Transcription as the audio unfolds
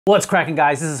What's cracking,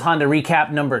 guys? This is Honda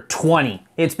Recap number 20.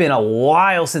 It's been a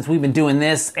while since we've been doing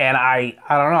this, and I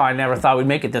don't know, I never thought we'd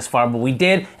make it this far, but we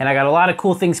did, and I got a lot of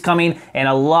cool things coming, and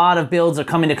a lot of builds are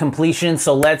coming to completion,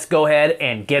 so let's go ahead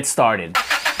and get started.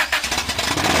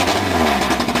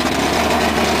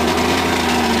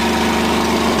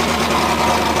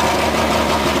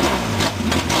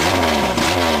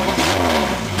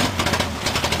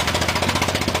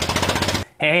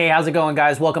 Hey, how's it going,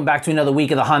 guys? Welcome back to another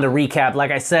week of the Honda Recap. Like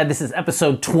I said, this is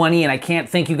episode 20, and I can't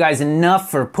thank you guys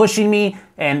enough for pushing me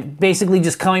and basically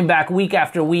just coming back week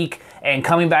after week and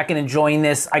coming back and enjoying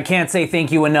this. I can't say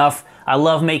thank you enough. I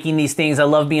love making these things. I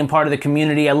love being part of the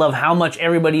community. I love how much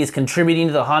everybody is contributing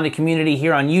to the Honda community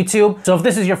here on YouTube. So if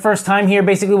this is your first time here,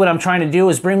 basically what I'm trying to do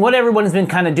is bring what everyone's been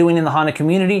kind of doing in the Honda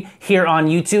community here on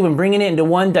YouTube and bringing it into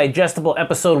one digestible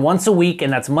episode once a week,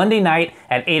 and that's Monday night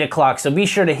at 8 o'clock. So be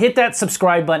sure to hit that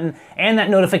subscribe button and that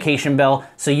notification bell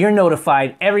so you're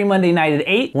notified every Monday night at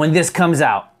 8 when this comes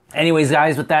out. Anyways,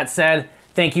 guys, with that said,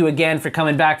 thank you again for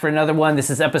coming back for another one. This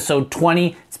is episode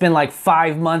 20. It's been like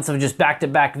 5 months of just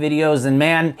back-to-back videos, and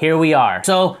man, here we are.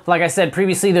 So, like I said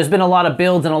previously, there's been a lot of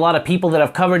builds and a lot of people that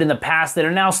I've covered in the past that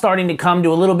are now starting to come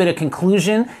to a little bit of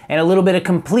conclusion and a little bit of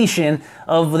completion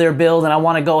of their build, and I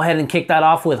want to go ahead and kick that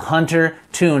off with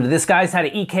Huntertuned. This guy's had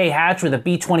an EK hatch with a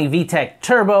B20 VTEC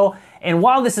turbo, and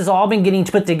while this has all been getting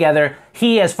put together,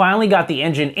 he has finally got the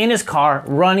engine in his car,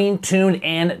 running, tuned,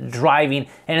 and driving.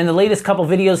 And in the latest couple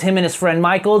videos, him and his friend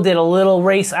Michael did a little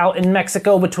race out in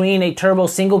Mexico between a turbo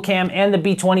single cam and the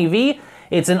B20V.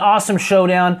 It's an awesome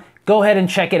showdown. Go ahead and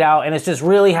check it out, and it's just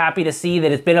really happy to see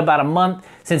that it's been about a month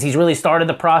since he's really started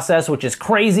the process, which is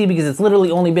crazy because it's literally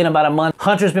only been about a month.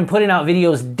 Hunter's been putting out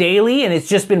videos daily, and it's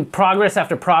just been progress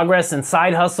after progress and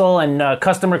side hustle and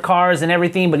customer cars and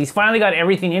everything, but he's finally got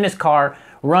everything in his car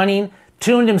running,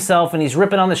 tuned himself, and he's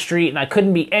ripping on the street, and I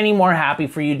couldn't be any more happy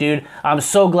for you, dude. I'm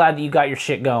so glad that you got your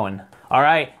shit going. All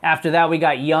right, after that, we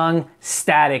got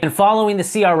Youngstatic. And following the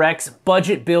CRX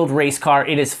budget build race car,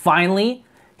 it is finally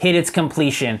hit its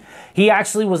completion. He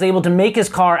actually was able to make his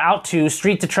car out to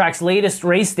Street to Track's latest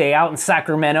race day out in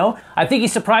Sacramento. I think he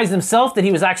surprised himself that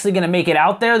he was actually gonna make it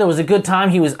out there. There was a good time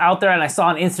he was out there, and I saw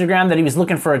on Instagram that he was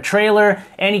looking for a trailer,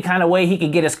 any kind of way he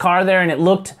could get his car there, and it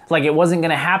looked like it wasn't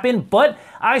gonna happen. But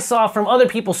I saw from other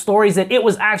people's stories that it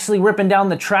was actually ripping down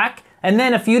the track. And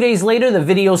then a few days later, the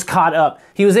videos caught up.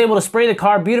 He was able to spray the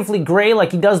car beautifully gray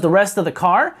like he does the rest of the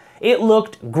car. It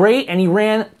looked great, and he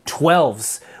ran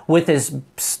 12s with his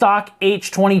stock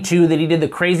H22 that he did the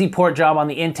crazy port job on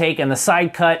the intake and the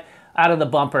side cut out of the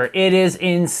bumper. It is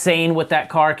insane what that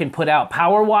car can put out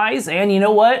power-wise, and you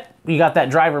know what? You got that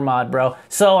driver mod, bro.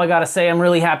 So I gotta say, I'm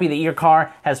really happy that your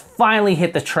car has finally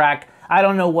hit the track. I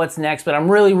don't know what's next, but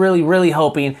I'm really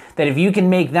hoping that if you can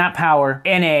make that power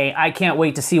NA, I can't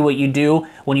wait to see what you do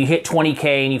when you hit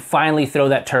 20K and you finally throw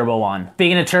that turbo on.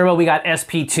 Speaking of turbo, we got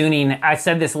SP Tuning. I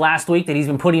said this last week that he's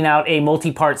been putting out a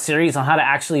multi-part series on how to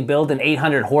actually build an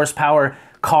 800 horsepower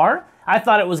car. I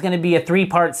thought it was gonna be a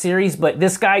 3-part series, but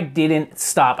this guy didn't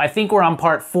stop. I think we're on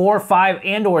part 4, 5,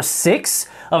 and/or 6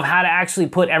 of how to actually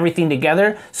put everything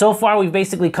together. So far, we've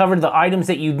basically covered the items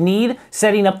that you'd need,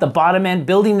 setting up the bottom end,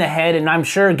 building the head, and I'm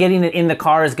sure getting it in the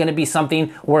car is gonna be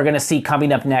something we're gonna see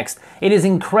coming up next. It is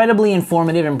incredibly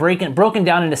informative and broken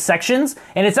down into sections,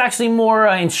 and it's actually more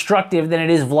instructive than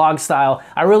it is vlog style.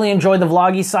 I really enjoy the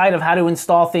vloggy side of how to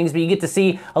install things, but you get to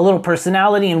see a little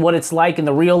personality and what it's like in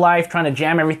the real life, trying to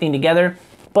jam everything together.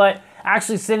 But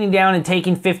actually sitting down and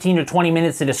taking 15 or 20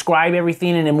 minutes to describe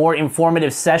everything in a more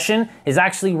informative session is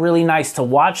actually really nice to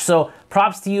watch. So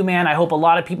props to you, man. I hope a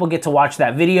lot of people get to watch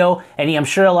that video, and I'm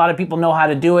sure a lot of people know how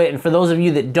to do it. And for those of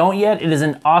you that don't yet, it is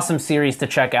an awesome series to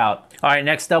check out. All right,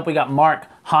 next up we got Mark,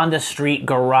 Honda Street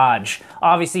Garage.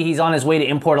 Obviously, he's on his way to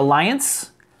Import Alliance.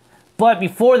 But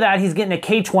before that, he's getting a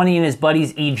K20 in his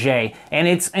buddy's EJ, and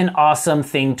it's an awesome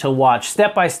thing to watch.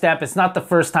 Step by step, it's not the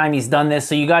first time he's done this,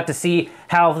 so you got to see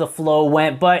how the flow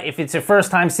went, but if it's your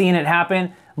first time seeing it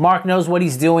happen, Mark knows what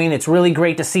he's doing. It's really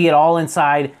great to see it all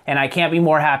inside, and I can't be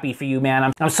more happy for you,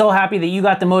 man. I'm so happy that you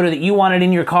got the motor that you wanted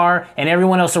in your car, and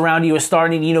everyone else around you is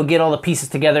starting to, get all the pieces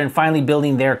together and finally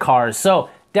building their cars. So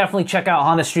definitely check out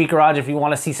Honda Street Garage if you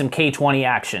want to see some K20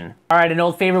 action. All right, an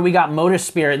old favorite, we got Motor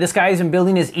Spirit. This guy has been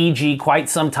building his EG quite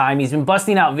some time. He's been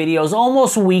busting out videos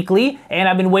almost weekly, and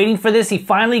I've been waiting for this. He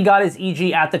finally got his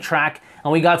EG at the track,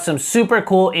 and we got some super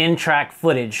cool in-track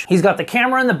footage. He's got the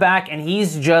camera in the back, and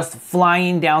he's just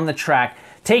flying down the track.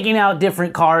 taking out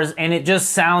different cars, and it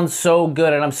just sounds so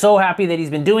good. And I'm so happy that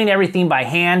he's been doing everything by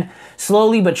hand,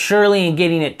 slowly but surely, and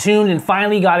getting it tuned, and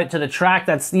finally got it to the track.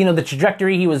 That's, you know, the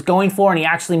trajectory he was going for, and he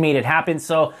actually made it happen.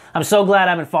 So I'm so glad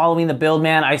I've been following the build,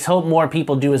 man. I hope more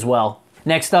people do as well.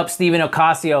 Next up, Steven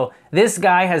Ocasio. This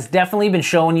guy has definitely been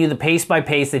showing you the pace by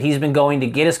pace that he's been going to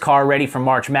get his car ready for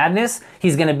March Madness.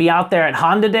 He's going to be out there at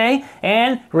Honda Day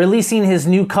and releasing his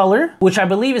new color, which I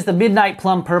believe is the Midnight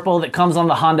Plum Purple that comes on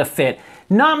the Honda Fit.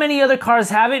 Not many other cars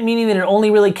have it, meaning that it only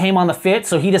really came on the Fit,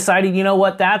 so he decided, you know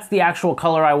what, that's the actual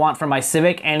color I want for my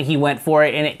Civic, and he went for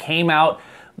it, and it came out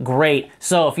great.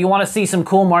 So if you want to see some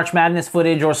cool March Madness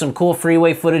footage or some cool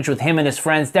freeway footage with him and his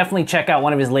friends, definitely check out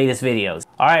one of his latest videos.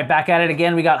 All right, back at it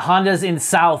again. We got Hondas in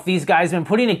South. These guys have been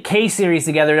putting a K-series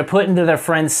together to put into their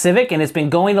friend's Civic, and it's been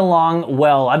going along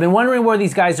well. I've been wondering where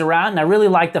these guys are at, and I really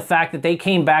like the fact that they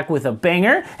came back with a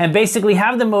banger and basically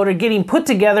have the motor getting put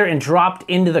together and dropped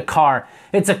into the car.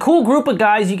 It's a cool group of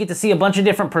guys. You get to see a bunch of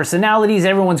different personalities.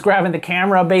 Everyone's grabbing the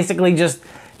camera, basically just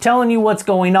telling you what's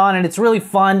going on, and it's really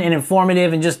fun and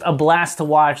informative and just a blast to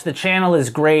watch. The channel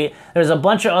is great. There's a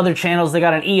bunch of other channels. They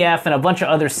got an EF and a bunch of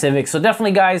other Civics. So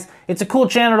definitely, guys, it's a cool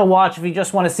channel to watch if you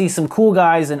just want to see some cool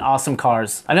guys and awesome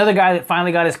cars. Another guy that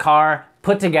finally got his car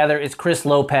put together is Chris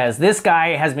Lopez. This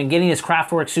guy has been getting his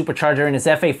Kraftwerk supercharger in his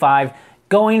FA5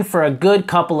 going for a good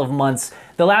couple of months.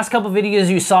 The last couple of videos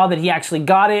you saw that he actually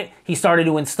got it, he started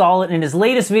to install it. In his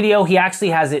latest video, he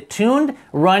actually has it tuned,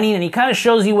 running, and he kind of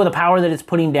shows you with the power that it's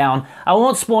putting down. I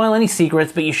won't spoil any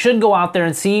secrets, but you should go out there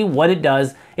and see what it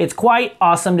does. It's quite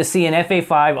awesome to see an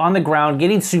FA5 on the ground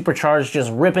getting supercharged,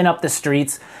 just ripping up the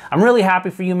streets. I'm really happy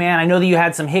for you, man. I know that you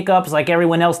had some hiccups like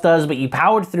everyone else does, but you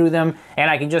powered through them,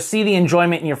 and I can just see the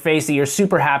enjoyment in your face that you're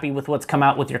super happy with what's come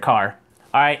out with your car.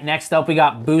 All right, next up we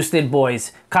got Boosted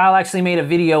Boiz. Kyle actually made a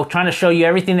video trying to show you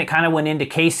everything that kind of went into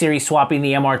K-Series swapping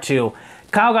the MR2.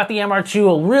 Kyle got the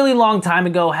MR2 a really long time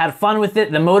ago, had fun with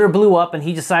it, the motor blew up, and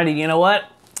he decided, you know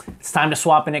what? It's time to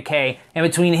swap into K. And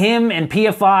between him and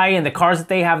PFI and the cars that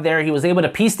they have there, he was able to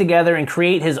piece together and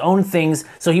create his own things,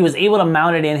 so he was able to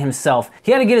mount it in himself.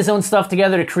 He had to get his own stuff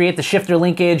together to create the shifter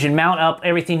linkage and mount up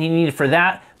everything he needed for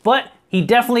that, but he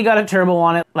definitely got a turbo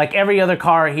on it, like every other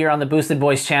car here on the Boosted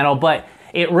Boiz channel, but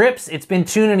it rips, it's been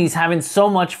tuned, and he's having so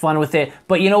much fun with it.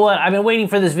 But you know what? I've been waiting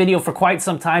for this video for quite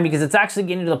some time because it's actually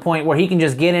getting to the point where he can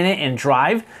just get in it and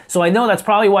drive. So I know that's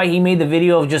probably why he made the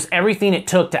video of just everything it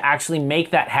took to actually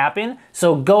make that happen.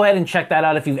 So go ahead and check that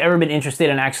out if you've ever been interested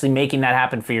in actually making that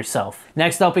happen for yourself.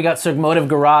 Next up, we got Sergmotive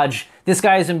Garage. This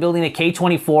guy has been building a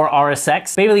K24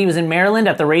 RSX. Basically, he was in Maryland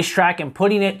at the racetrack and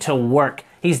putting it to work.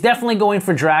 He's definitely going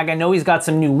for drag. I know he's got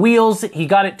some new wheels. He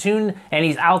got it tuned and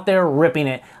he's out there ripping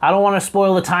it. I don't want to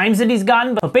spoil the times that he's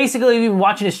gotten, but basically if you've been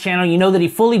watching his channel, you know that he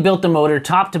fully built the motor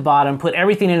top to bottom, put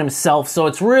everything in himself. So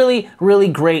it's really, really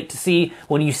great to see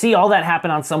when you see all that happen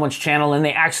on someone's channel and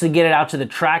they actually get it out to the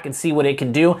track and see what it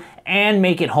can do and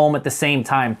make it home at the same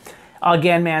time.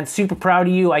 Again, man, super proud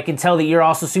of you. I can tell that you're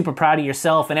also super proud of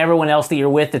yourself and everyone else that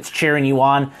you're with that's cheering you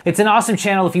on. It's an awesome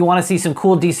channel. If you want to see some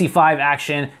cool DC5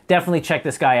 action, definitely check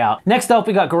this guy out. Next up,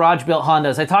 we got Garage Built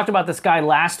Hondas. I talked about this guy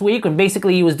last week when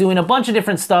basically he was doing a bunch of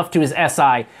different stuff to his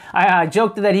SI. I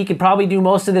joked that he could probably do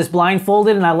most of this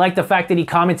blindfolded, and I like the fact that he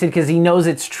commented because he knows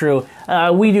it's true.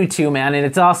 We do too, man, and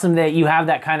it's awesome that you have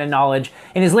that kind of knowledge.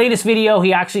 In his latest video,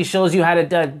 he actually shows you how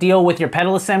to deal with your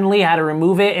pedal assembly, how to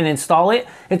remove it and install it.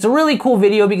 It's a really cool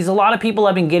video because a lot of people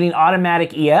have been getting automatic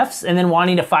EFs and then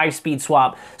wanting a 5-speed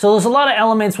swap. So there's a lot of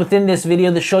elements within this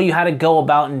video that show you how to go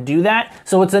about and do that.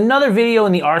 So it's another video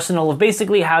in the arsenal of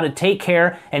basically how to take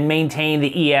care and maintain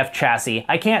the EF chassis.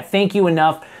 I can't thank you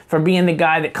enough for being the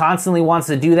guy that constantly wants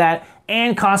to do that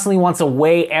and constantly wants to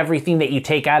weigh everything that you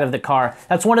take out of the car.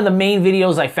 That's one of the main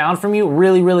videos I found from you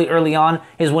really, really early on,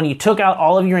 is when you took out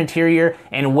all of your interior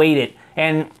and weighed it.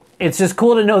 And it's just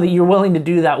cool to know that you're willing to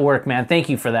do that work, man. Thank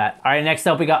you for that. All right, next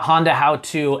up we got Honda How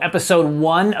To, episode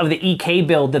 1 of the EK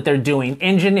build that they're doing.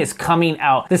 Engine is coming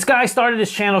out. This guy started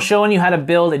his channel showing you how to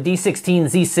build a D16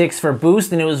 Z6 for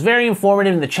boost, and it was very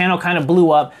informative and the channel kind of blew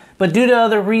up. But due to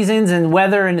other reasons and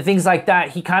weather and things like that,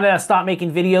 he kind of stopped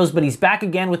making videos, but he's back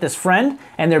again with his friend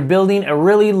and they're building a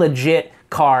really legit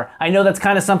car. I know that's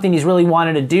kind of something he's really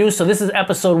wanted to do, so this is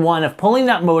episode 1 of pulling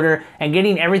that motor and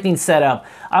getting everything set up.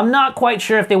 I'm not quite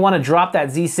sure if they want to drop that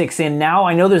Z6 in now.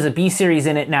 I know there's a B series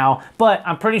in it now, but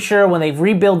I'm pretty sure when they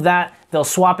rebuild that, they'll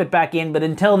swap it back in. But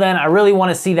until then, I really want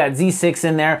to see that Z6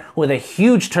 in there with a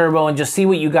huge turbo and just see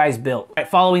what you guys built. All right,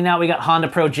 following that, we got Honda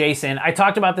Pro Jason. I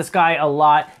talked about this guy a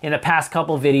lot in the past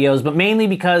couple videos, but mainly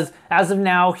because as of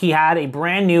now, he had a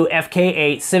brand new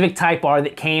FK8 Civic Type R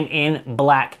that came in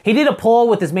black. He did a poll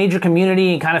with his major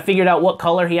community and kind of figured out what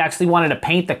color he actually wanted to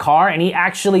paint the car, and he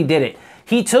actually did it.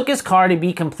 He took his car to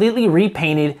be completely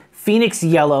repainted Phoenix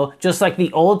yellow, just like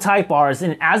the old Type Rs,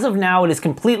 and as of now, it is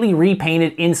completely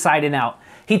repainted inside and out.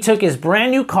 He took his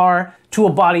brand new car to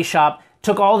a body shop,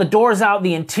 took all the doors out,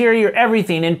 the interior,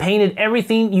 everything, and painted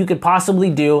everything you could possibly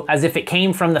do as if it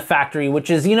came from the factory, which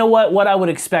is, you know what I would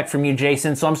expect from you,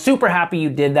 Jason. So I'm super happy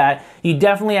you did that. You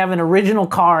definitely have an original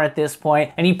car at this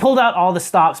point, and you pulled out all the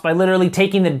stops by literally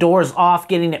taking the doors off,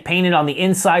 getting it painted on the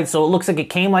inside so it looks like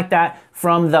it came like that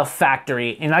from the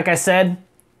factory. And like I said,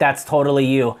 that's totally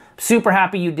you. Super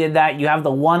happy you did that. You have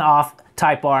the one-off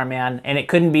Type R, man, and it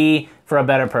couldn't be for a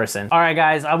better person. All right,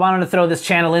 guys, I wanted to throw this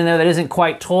channel in there that isn't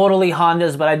quite totally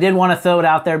Honda's, but I did want to throw it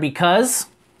out there because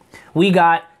we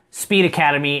got Speed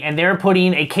Academy, and they're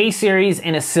putting a K-Series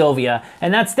in a Silvia,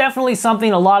 and that's definitely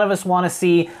something a lot of us want to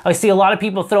see. I see a lot of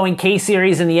people throwing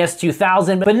K-Series in the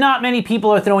S2000, but not many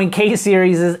people are throwing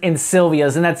K-Series in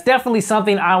Silvias, and that's definitely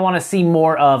something I want to see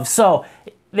more of. So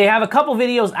they have a couple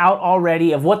videos out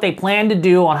already of what they plan to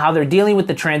do on how they're dealing with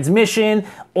the transmission,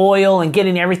 oil, and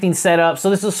getting everything set up. So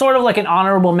this is sort of like an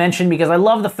honorable mention because I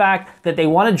love the fact that they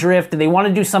want to drift, they want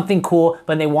to do something cool,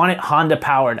 but they want it Honda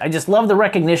powered. I just love the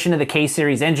recognition of the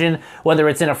K-Series engine, whether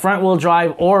it's in a front wheel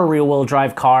drive or a rear wheel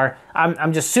drive car.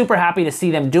 I'm just super happy to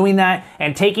see them doing that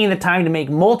and taking the time to make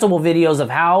multiple videos of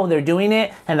how they're doing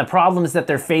it and the problems that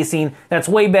they're facing. That's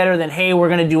way better than, hey, we're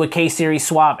gonna do a K-Series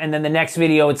swap and then the next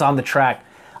video it's on the track.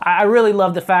 I really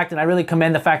love the fact, and I really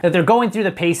commend the fact that they're going through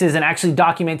the paces and actually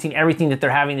documenting everything that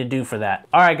they're having to do for that.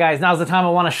 All right, guys, now's the time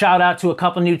I want to shout out to a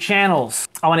couple new channels.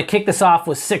 I want to kick this off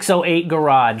with 608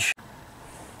 Garage.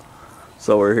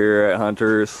 So we're here at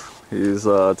Hunter's. He's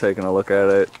taking a look at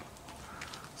it.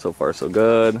 So far, so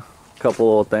good. A couple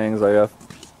little things I have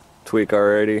to tweak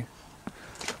already.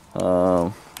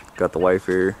 Got the wife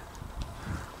here,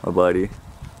 my buddy.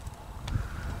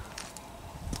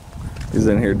 He's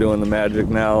in here doing the magic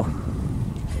now.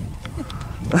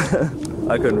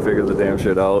 I couldn't figure the damn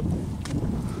shit out.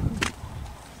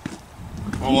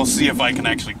 Well, we'll see if I can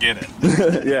actually get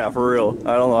it. Yeah, for real.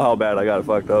 I don't know how bad I got it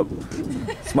fucked up.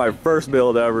 It's my first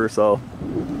build ever, so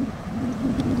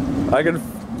I can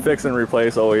fix and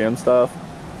replace OEM stuff,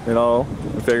 you know,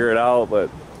 and figure it out, but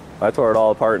I tore it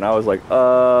all apart and I was like,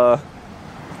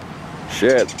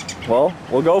 shit. Well,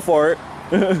 we'll go for it.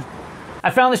 I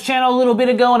found this channel a little bit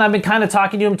ago and I've been kind of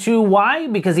talking to him too. Why?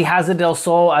 Because he has a Del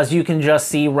Sol, as you can just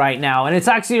see right now. And it's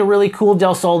actually a really cool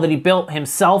Del Sol that he built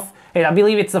himself. And I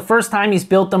believe it's the first time he's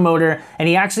built the motor and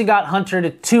he actually got Hunter to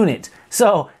tune it.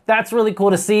 So that's really cool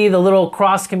to see, the little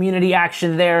cross community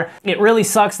action there. It really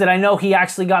sucks that I know he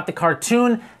actually got the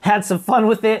cartoon, had some fun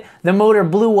with it. The motor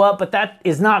blew up, but that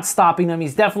is not stopping him.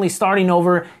 He's definitely starting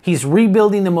over. He's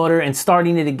rebuilding the motor and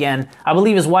starting it again. I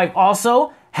believe his wife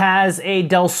also has a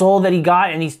Del Sol that he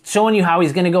got, and he's showing you how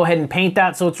he's gonna go ahead and paint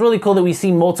that. So it's really cool that we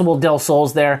see multiple Del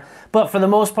Sols there. But for the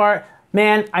most part,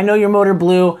 man, I know your motor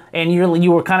blew and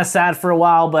you were kind of sad for a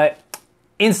while, but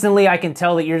instantly I can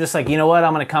tell that you're just like, you know what,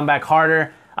 I'm gonna come back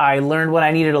harder. I learned what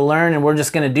I needed to learn and we're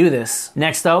just gonna do this.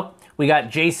 Next up, we got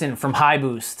Jason from High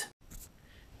Boost.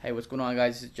 Hey, what's going on,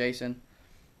 guys? This is Jason.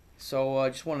 So I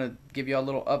just want to give you a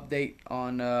little update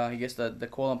on, I guess, the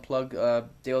coil and plug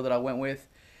deal that I went with.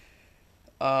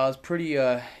 It was pretty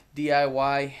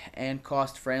DIY and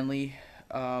cost friendly.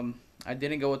 I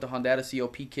didn't go with the Honda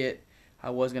COP kit. I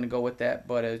was going to go with that,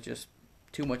 but it was just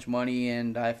too much money,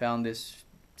 and I found this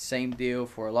same deal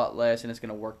for a lot less, and it's going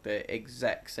to work the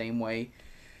exact same way.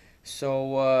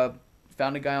 So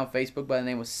found a guy on Facebook by the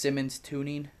name of Simmons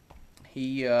Tuning.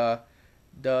 He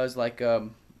does like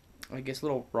I guess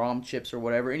little ROM chips or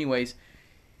whatever. Anyways,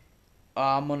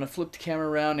 I'm gonna flip the camera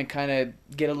around and kind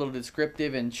of get a little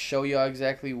descriptive and show y'all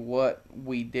exactly what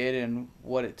we did and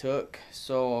what it took.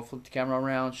 So I'll flip the camera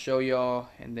around, show y'all,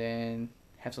 and then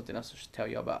have something else to tell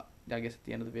y'all about, I guess, at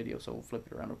the end of the video. So we'll flip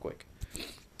it around real quick.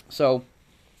 So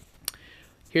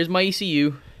here's my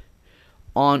ECU.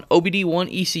 On OBD1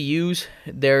 ECUs,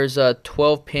 there's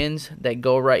 12 pins that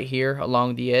go right here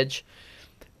along the edge.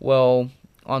 Well,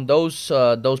 on those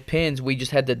pins, we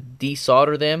just had to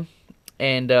desolder them,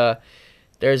 and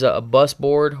there's a bus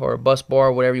board or a bus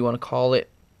bar, whatever you want to call it,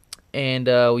 and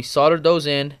we soldered those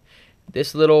in.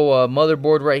 This little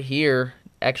motherboard right here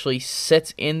actually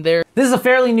sits in there. This is a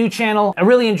fairly new channel. I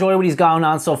really enjoy what he's gotten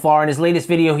on so far. In his latest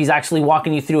video, he's actually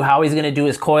walking you through how he's going to do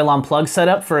his coil on plug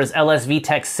setup for his LS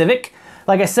VTEC Civic.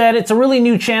 like I said, it's a really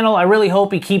new channel. I really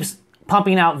hope he keeps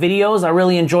pumping out videos. I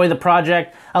really enjoy the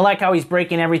project. I like how he's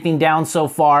breaking everything down so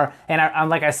far. And I'm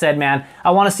like I said, man,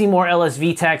 I want to see more LS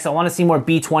VTECs. I want to see more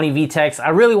B20 VTECs. I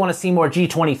really want to see more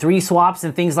G23 swaps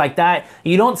and things like that.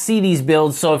 You don't see these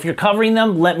builds, so if you're covering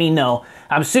them, let me know.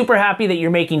 I'm super happy that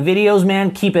you're making videos,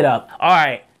 man. Keep it up. All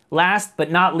right, last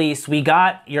but not least, we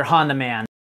got your Honda man.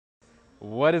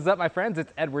 What is up, my friends?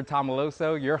 It's Edward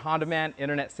Tomaloso, your Honda Man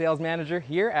Internet Sales Manager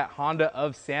here at Honda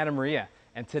of Santa Maria.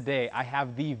 And today I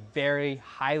have the very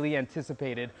highly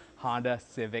anticipated Honda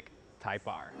Civic Type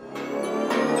R.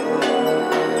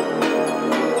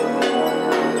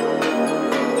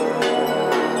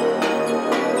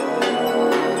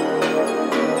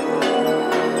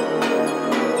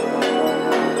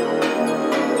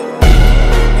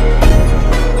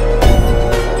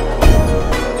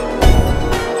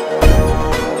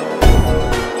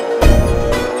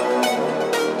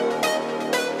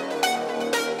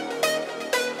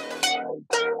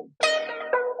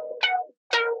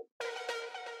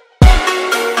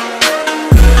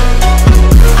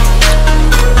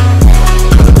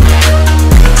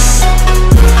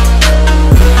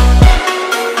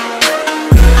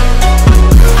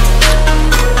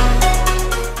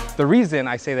 The reason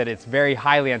I say that it's very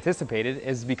highly anticipated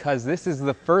is because this is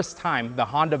the first time the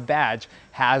Honda badge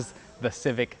has the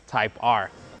Civic Type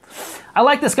R. I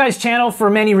like this guy's channel for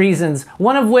many reasons,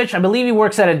 one of which I believe he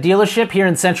works at a dealership here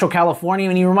in Central California,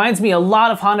 and he reminds me a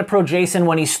lot of Honda Pro Jason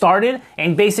when he started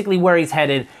and basically where he's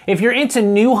headed. If you're into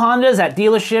new Hondas at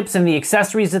dealerships and the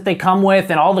accessories that they come with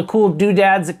and all the cool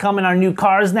doodads that come in our new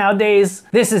cars nowadays,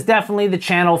 this is definitely the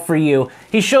channel for you.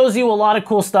 He shows you a lot of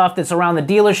cool stuff that's around the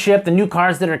dealership, the new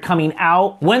cars that are coming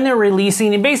out, when they're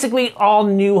releasing, and basically all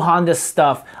new Honda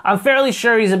stuff. I'm fairly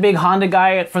sure he's a big Honda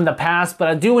guy from the past, but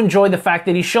I do enjoy the fact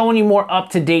that he's showing you more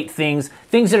up-to-date things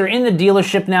that are in the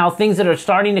dealership now, things that are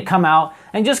starting to come out,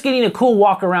 and just getting a cool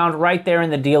walk around right there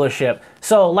in the dealership.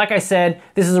 So like I said,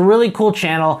 this is a really cool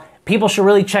channel. People should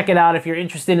really check it out if you're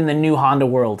interested in the new Honda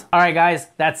world. All right, guys,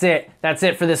 that's it. That's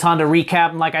it for this Honda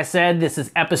recap. And like I said, this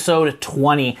is episode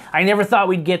 20. I never thought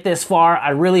we'd get this far. I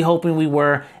really hoping we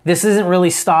were. This isn't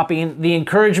really stopping. The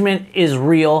encouragement is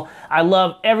real. I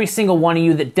love every single one of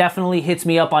you that definitely hits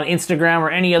me up on Instagram or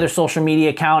any other social media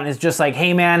account and is just like,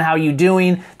 hey man, how you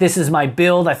doing? This is my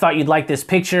build. I thought you'd like this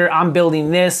picture. I'm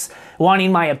building this.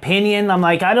 Wanting my opinion. I'm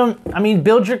like,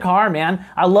 build your car, man.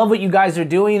 I love what you guys are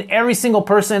doing. Every single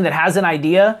person that has an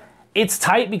idea, it's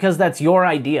tight because that's your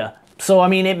idea. So, I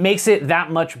mean, it makes it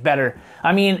that much better.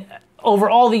 I mean,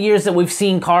 over all the years that we've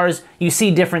seen cars, you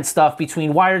see different stuff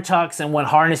between wire tucks and what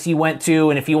harness you went to,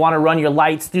 and if you want to run your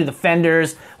lights through the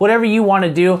fenders, whatever you want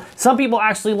to do. Some people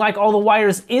actually like all the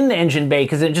wires in the engine bay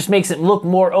because it just makes it look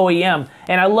more OEM.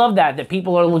 And I love that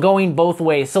people are going both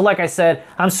ways. So like I said,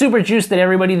 I'm super juiced at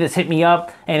everybody that's hit me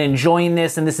up and enjoying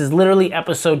this, and this is literally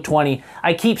episode 20.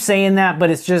 I keep saying that,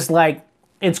 but it's just like,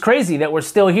 it's crazy that we're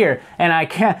still here, and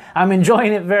I'm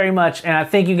enjoying it very much, and I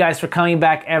thank you guys for coming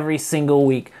back every single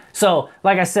week. So,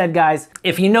 like I said, guys,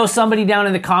 if you know somebody down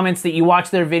in the comments that you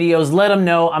watch their videos, let them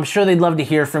know. I'm sure they'd love to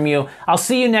hear from you. I'll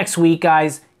see you next week,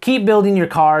 guys. Keep building your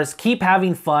cars, keep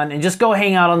having fun, and just go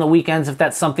hang out on the weekends if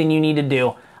that's something you need to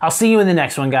do. I'll see you in the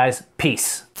next one, guys.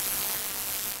 Peace.